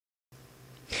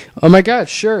Oh my god,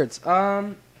 sure. It's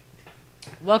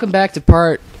welcome back to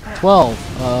part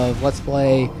 12 of Let's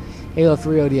Play Halo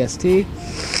 3 ODST.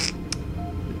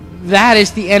 That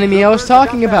is the enemy I was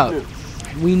talking about.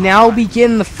 We now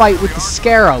begin the fight with the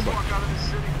Scarab.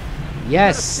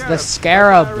 Yes, the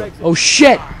Scarab. Oh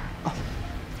shit!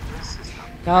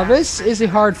 Now this is a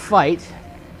hard fight,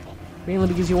 mainly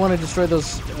because you want to destroy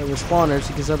those respawners,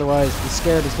 because otherwise the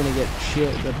Scarab is going to get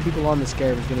the people on the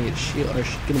Scarab is going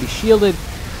to be shielded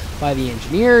by the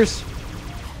engineers.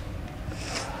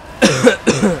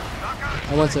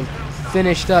 And once I've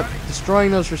finished up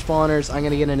destroying those respawners, I'm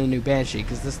going to get in a new Banshee,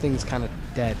 because this thing's kind of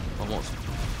dead, almost.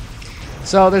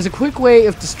 So there's a quick way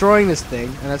of destroying this thing,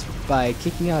 and that's by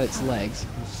kicking out its legs.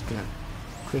 I'm just going to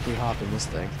quickly hop in this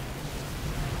thing.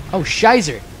 Oh,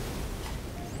 Shizer!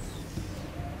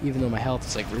 Even though my health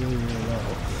is like really, really low.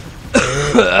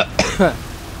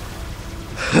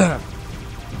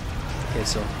 Okay,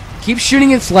 so keep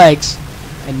shooting its legs,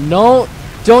 and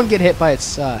don't get hit by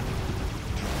its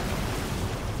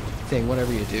thing,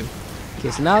 whatever you do.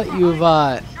 Okay, so now that you've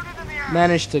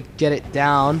managed to get it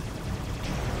down,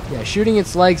 yeah, shooting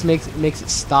its legs makes it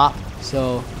stop.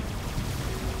 So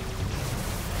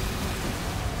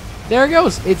there it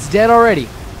goes. It's dead already.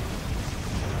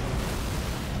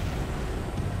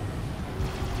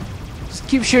 Just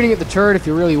keep shooting at the turret if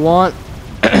you really want.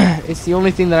 It's the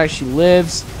only thing that actually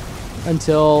lives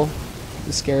until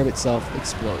the Scarab itself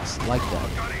explodes, like that.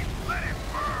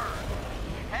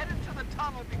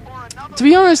 To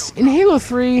be honest, in Halo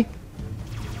 3,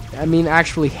 I mean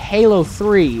actually Halo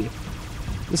 3,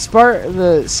 the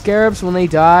Scarabs, when they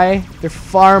die, they're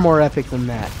far more epic than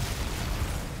that.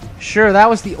 Sure, that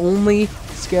was the only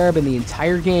Scarab in the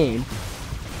entire game,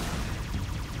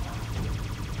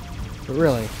 but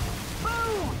really.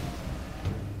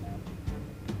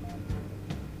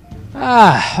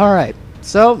 Alright.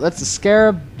 So, that's the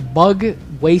Scarab bug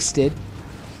wasted.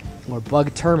 Or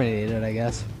bug terminated, I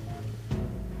guess.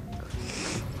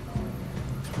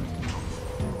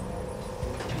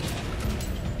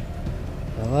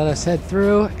 Well, let us head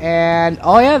through, and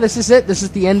oh yeah, this is it. This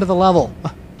is the end of the level.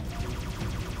 But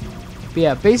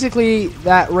yeah, basically,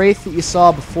 that Wraith that you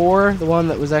saw before, the one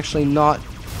that was actually not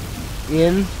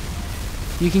in,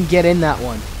 you can get in that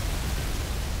one.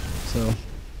 So,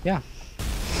 yeah.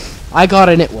 I got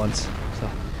in it once, so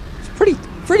it's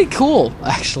pretty cool,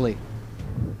 actually.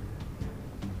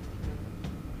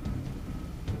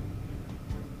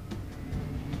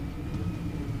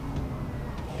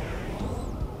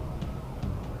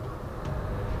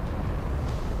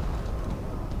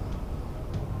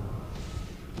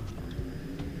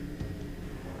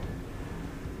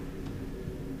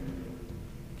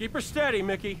 Keep her steady,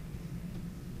 Mickey.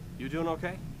 You doing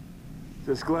okay?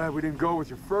 Just glad we didn't go with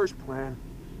your first plan.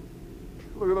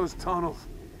 Look at those tunnels.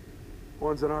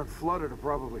 Ones that aren't flooded are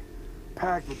probably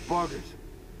packed with buggers.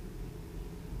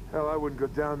 Hell, I wouldn't go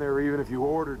down there even if you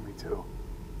ordered me to.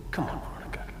 Come on,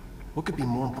 Veronica. What could be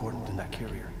more important than that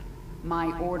carrier?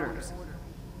 My orders.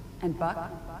 And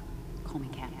Buck, call me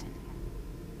Captain.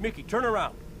 Mickey, turn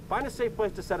around. Find a safe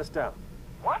place to set us down.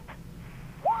 What?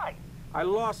 Why? I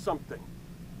lost something.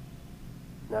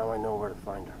 Now I know where to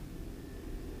find her.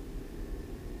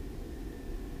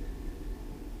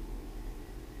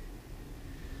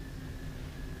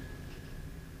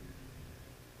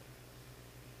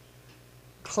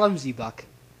 Clumsy Buck.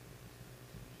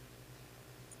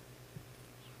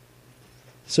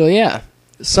 So yeah,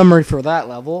 summary for that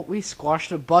level, we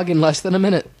squashed a bug in less than a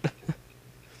minute.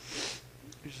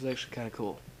 Which is actually kind of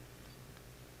cool.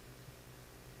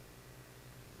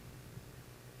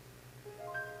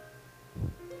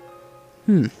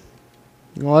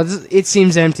 Well, it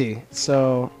seems empty,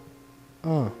 so...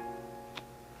 Oh.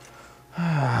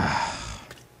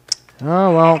 Oh,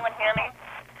 well. Anyone hear me?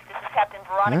 This is Captain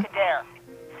Veronica Dare.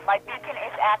 My beacon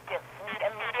is active. Need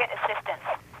immediate assistance.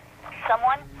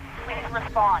 Someone, please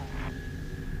respond.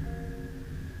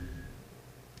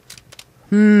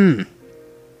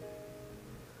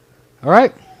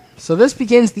 Alright, so this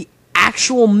begins the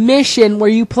actual mission where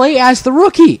you play as the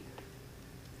rookie.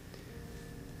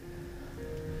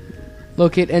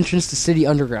 Locate entrance to city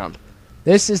underground.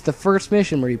 This is the first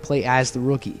mission where you play as the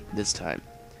rookie this time.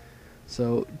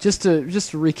 So just to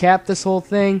recap this whole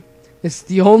thing, it's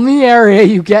the only area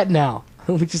you get now,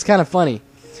 which is kind of funny.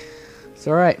 It's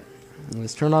alright.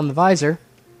 Let's turn on the visor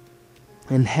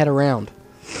and head around.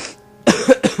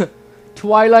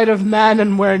 Twilight of Man,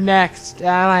 and we're next. Oh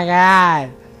my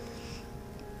god.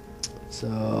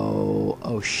 So,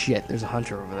 oh shit, there's a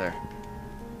hunter over there.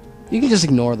 You can just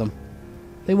ignore them.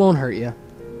 They won't hurt you.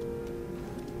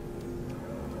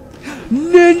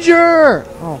 Ninja!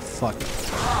 Oh, fuck.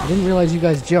 I didn't realize you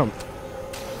guys jump.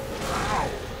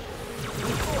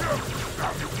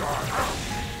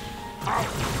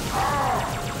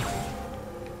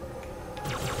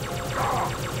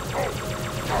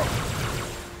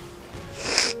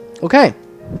 Okay.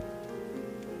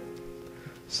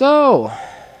 So,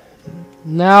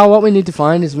 now what we need to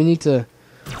find is we need to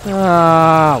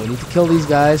kill these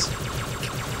guys.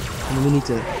 And we need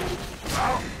to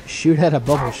shoot at a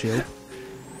bubble shield.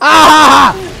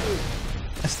 Ah!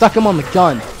 I stuck him on the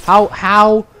gun.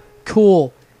 How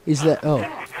cool is that? Oh.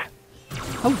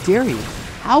 How dare you?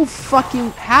 How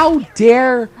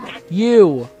dare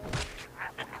you?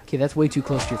 Okay, that's way too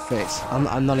close to your face.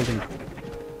 I'm not even...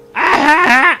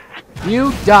 Ah!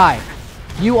 You die.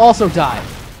 You also die.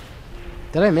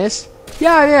 Did I miss?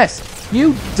 Yeah, I missed.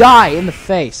 You die in the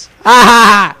face.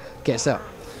 Ah! Okay, so.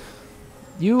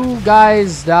 You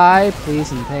guys die,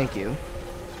 please and thank you.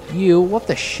 You, what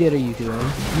the shit are you doing?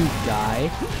 You die.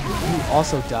 You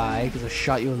also die, because I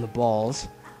shot you in the balls.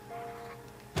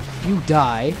 You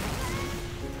die.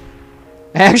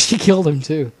 I actually killed him,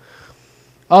 too.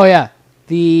 Oh, yeah.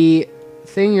 The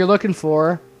thing you're looking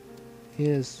for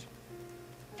is...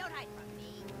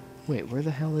 Wait, where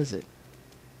the hell is it?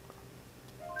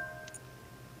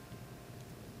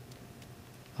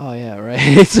 Oh, yeah,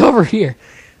 right. It's over here.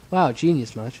 Wow,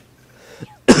 genius much.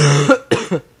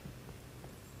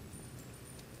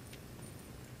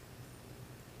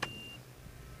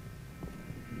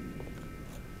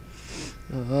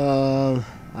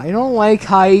 I don't like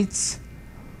heights.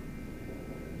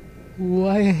 Ooh,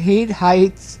 I hate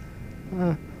heights.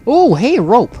 Oh, hey,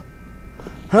 rope.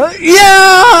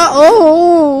 Yeah!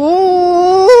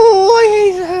 Oh, I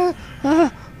hate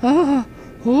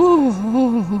oh,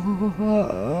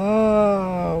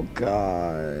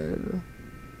 God.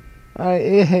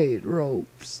 I hate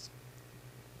ropes.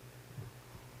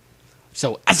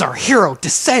 So, as our hero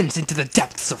descends into the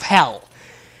depths of hell,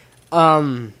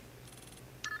 a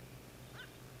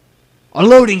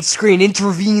loading screen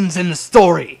intervenes in the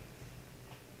story.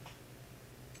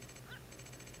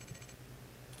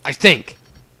 I think.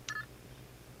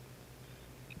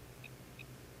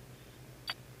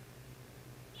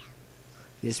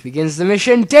 This begins the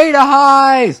mission, Data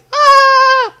Highs!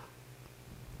 Ah!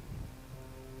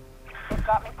 You've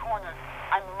got me cornered.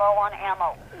 I'm low on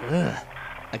ammo. Ugh,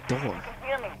 a door. You can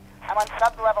hear me. I'm on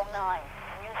sub-level 9.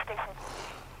 News station.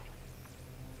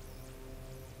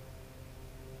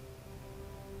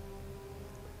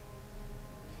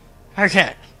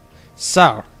 Okay,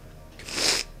 so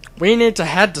we need to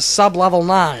head to sub-level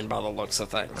 9 by the looks of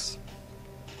things.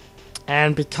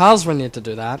 And because we need to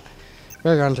do that,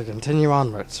 we're going to continue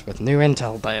onwards with new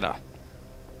intel data.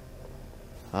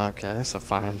 Okay, so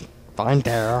find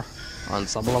there on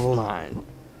sub-level 9.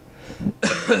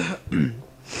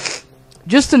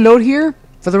 Just a note here,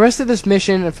 for the rest of this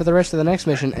mission and for the rest of the next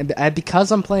mission, and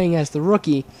because I'm playing as the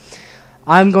rookie,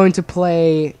 I'm going to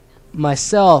play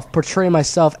myself, portray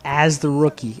myself as the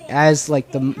rookie, as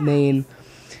like the main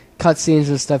cutscenes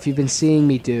and stuff you've been seeing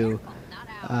me do,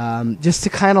 just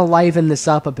to kind of liven this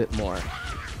up a bit more.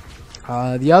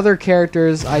 The other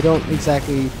characters, I don't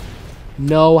exactly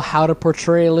know how to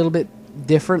portray a little bit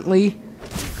differently,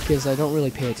 because I don't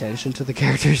really pay attention to the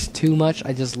characters too much.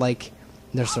 I just like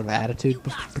their sort of attitude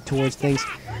towards things.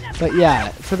 But yeah,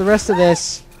 for the rest of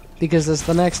this, because as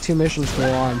the next two missions go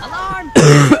on,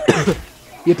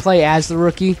 you play as the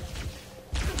rookie.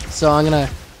 So I'm gonna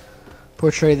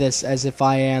portray this as if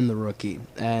I am the rookie,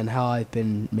 and how I've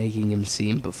been making him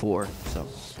seem before, so...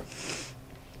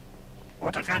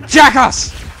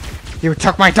 Jackass! You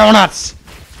took my donuts!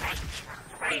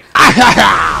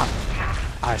 I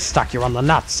stuck you on the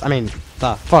nuts. I mean,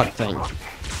 the foot thing.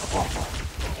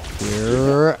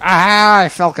 I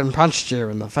Falcon punched you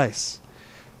in the face.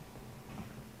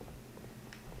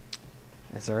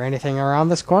 Is there anything around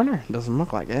this corner? Doesn't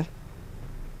look like it.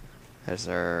 Is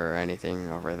there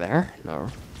anything over there? No.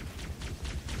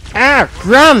 Ah,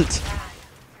 Grunt!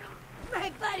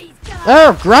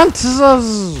 Oh, Grunt is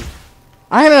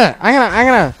I'm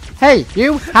gonna. Hey,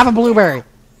 you have a blueberry.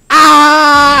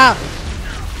 Ah!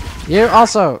 You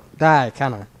also die,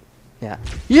 kinda. Yeah.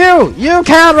 You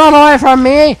can't run away from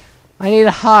me. I need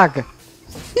a hug.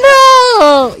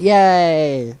 No!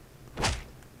 Yay!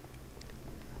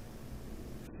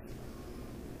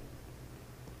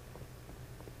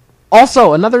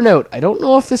 Also, another note. I don't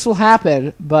know if this will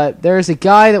happen, but there's a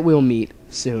guy that we'll meet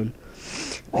soon.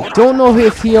 I don't know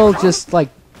if he'll just like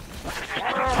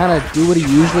kind of do what he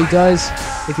usually does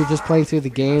if you're just playing through the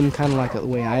game, kind of like the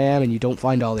way I am, and you don't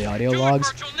find all the audio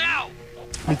logs.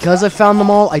 Because I found them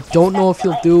all, I don't know if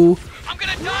he'll do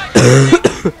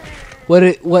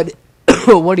what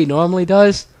what he normally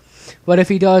does. But if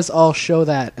he does, I'll show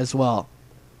that as well.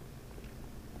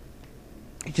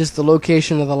 Just the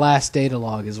location of the last data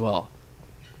log as well.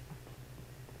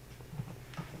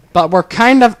 But we're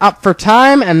kind of up for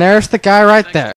time, and there's the guy right there.